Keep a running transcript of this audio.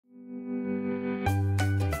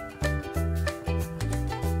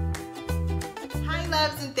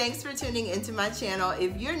loves, and thanks for tuning into my channel.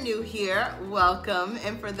 If you're new here, welcome.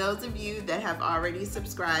 And for those of you that have already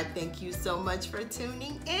subscribed, thank you so much for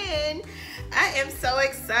tuning in. I am so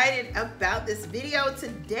excited about this video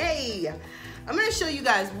today. I'm gonna show you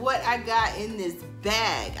guys what I got in this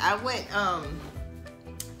bag. I went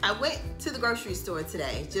to the grocery store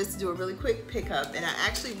today just to do a really quick pickup, and I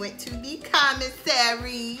actually went to the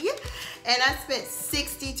Commissary and I spent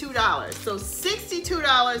 $62. So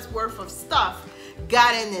 $62 worth of stuff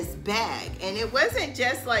got in this bag, and it wasn't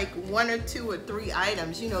just like one or two or three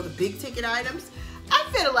items, you know, the big ticket items. I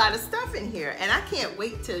fit a lot of stuff in here, and I can't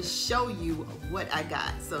wait to show you what I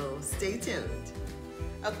got, so stay tuned.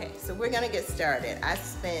 Okay, so we're gonna get started. I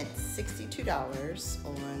spent $62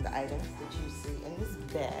 on the items that you see in this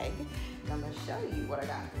bag, and I'm gonna show you what I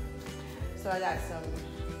got. So I got some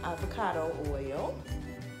avocado oil.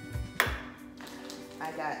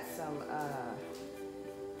 I got some,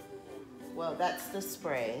 well, that's the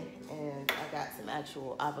spray, and I got some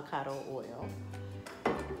actual avocado oil.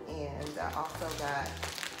 And I also got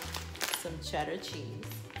some cheddar cheese.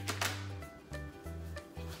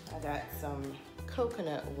 I got some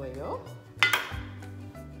coconut oil.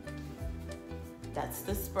 That's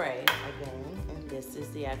the spray again, and this is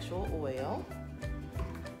the actual oil.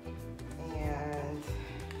 And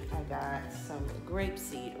I got some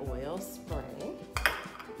grapeseed oil spray.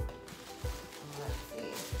 Let's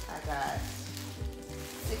see, I got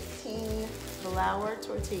 16 flour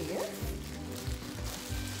tortillas.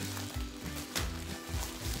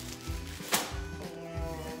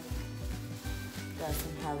 And got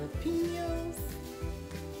some jalapenos.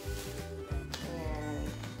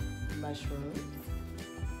 Mushrooms.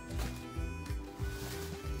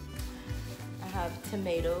 I have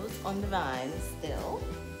tomatoes on the vine still.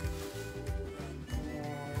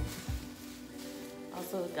 And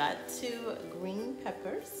also got 2 green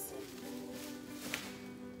peppers.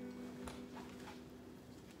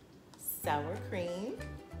 Sour cream.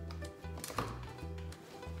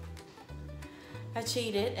 I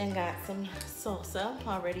cheated and got some salsa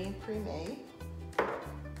already pre-made.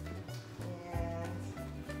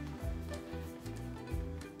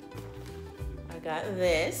 Got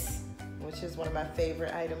this, which is one of my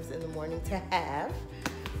favorite items in the morning to have,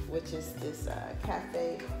 which is this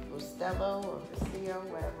Cafe Bustelo or Bustillo,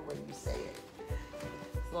 whatever way you say it.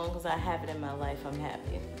 As long as I have it in my life, I'm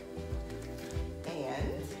happy.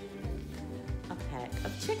 And a pack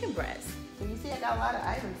of chicken breasts. So you see I got a lot of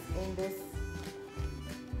items in this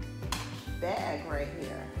bag right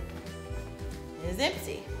here. It's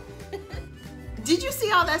empty. Did you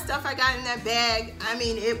see all that stuff I got in that bag? I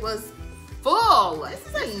mean, it was full. This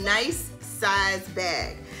is a nice size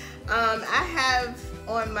bag. I have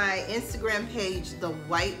on my Instagram page the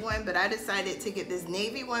white one, but I decided to get this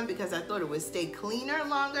navy one because I thought it would stay cleaner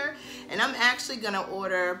longer. And I'm actually gonna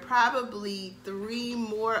order probably 3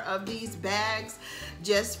 more of these bags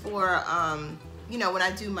just for you know, when I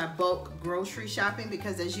do my bulk grocery shopping,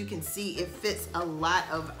 because as you can see, it fits a lot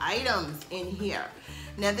of items in here.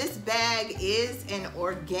 Now this bag is an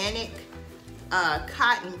organic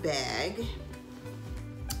cotton bag,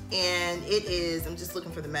 and it is, I'm just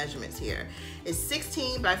looking for the measurements here, it's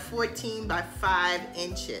 16 by 14 by 5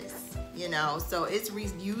 inches, you know, so it's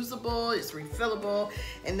reusable, it's refillable.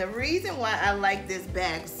 And the reason why I like this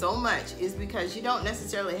bag so much is because you don't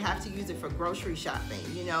necessarily have to use it for grocery shopping,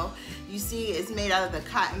 you know. You see it's made out of the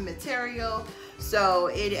cotton material, so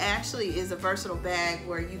it actually is a versatile bag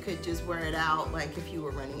where you could just wear it out, like if you were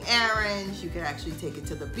running errands. You could actually take it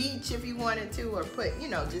to the beach if you wanted to, or put, you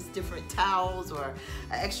know, just different towels or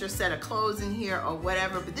an extra set of clothes in here or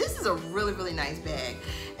whatever. But this is a really, really nice bag,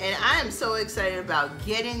 and I am so excited about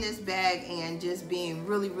getting this bag and just being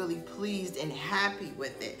really, really pleased and happy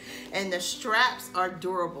with it. And the straps are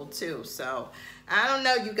durable too, so I don't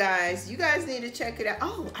know, you guys need to check it out.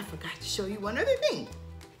 Oh, I forgot to show you one other thing.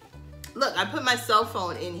 Look, I put my cell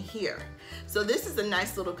phone in here. So this is a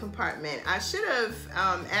nice little compartment. I should have,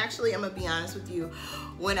 actually, I'm gonna be honest with you,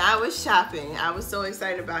 when I was shopping, I was so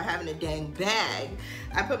excited about having a dang bag,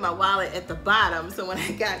 I put my wallet at the bottom, so when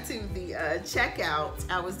I got to the checkout,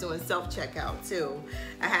 I was doing self-checkout too.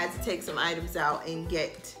 I had to take some items out and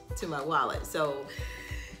get to my wallet. So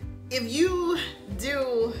if you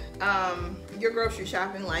do your grocery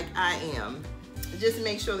shopping like I am, just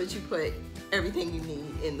make sure that you put everything you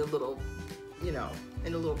need in the little, you know,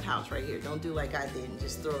 in a little pouch right here. Don't do like I did and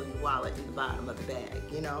just throw your wallet in the bottom of the bag,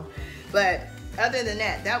 you know. But other than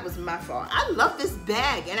that, that was my fault. I love this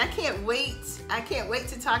bag, and I can't wait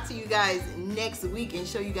to talk to you guys next week and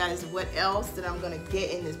show you guys what else that I'm gonna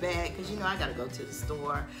get in this bag, because you know I gotta go to the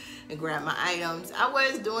store and grab my items. I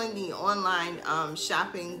was doing the online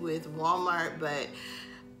shopping with Walmart, but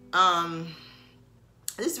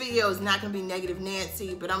this video is not gonna be negative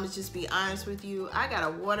Nancy, but I'm gonna just be honest with you. I got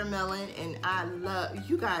a watermelon, and I love,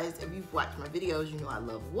 you guys, if you've watched my videos, you know I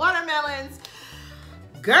love watermelons.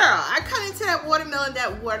 Girl, I cut into that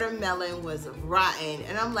watermelon was rotten,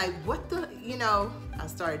 and I'm like, what the, you know, I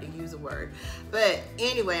started to use a word. But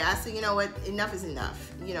anyway, I said, you know what, enough is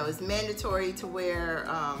enough. You know, it's mandatory to wear,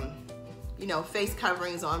 you know, face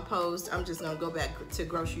coverings on post. I'm just gonna go back to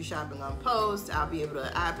grocery shopping on post. I'll be able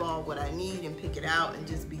to eyeball what I need and pick it out and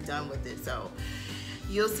just be done with it. So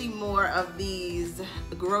you'll see more of these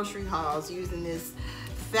grocery hauls using this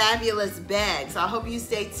fabulous bag. So I hope you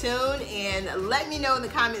stay tuned, and let me know in the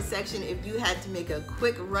comment section if you had to make a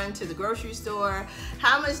quick run to the grocery store.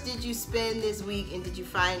 How much did you spend this week, and did you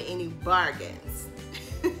find any bargains?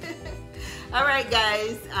 All right,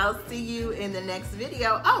 guys, I'll see you in the next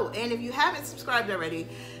video. Oh, and if you haven't subscribed already,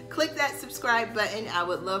 click that subscribe button. I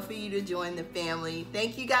would love for you to join the family.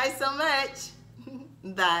 Thank you guys so much.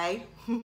 Bye.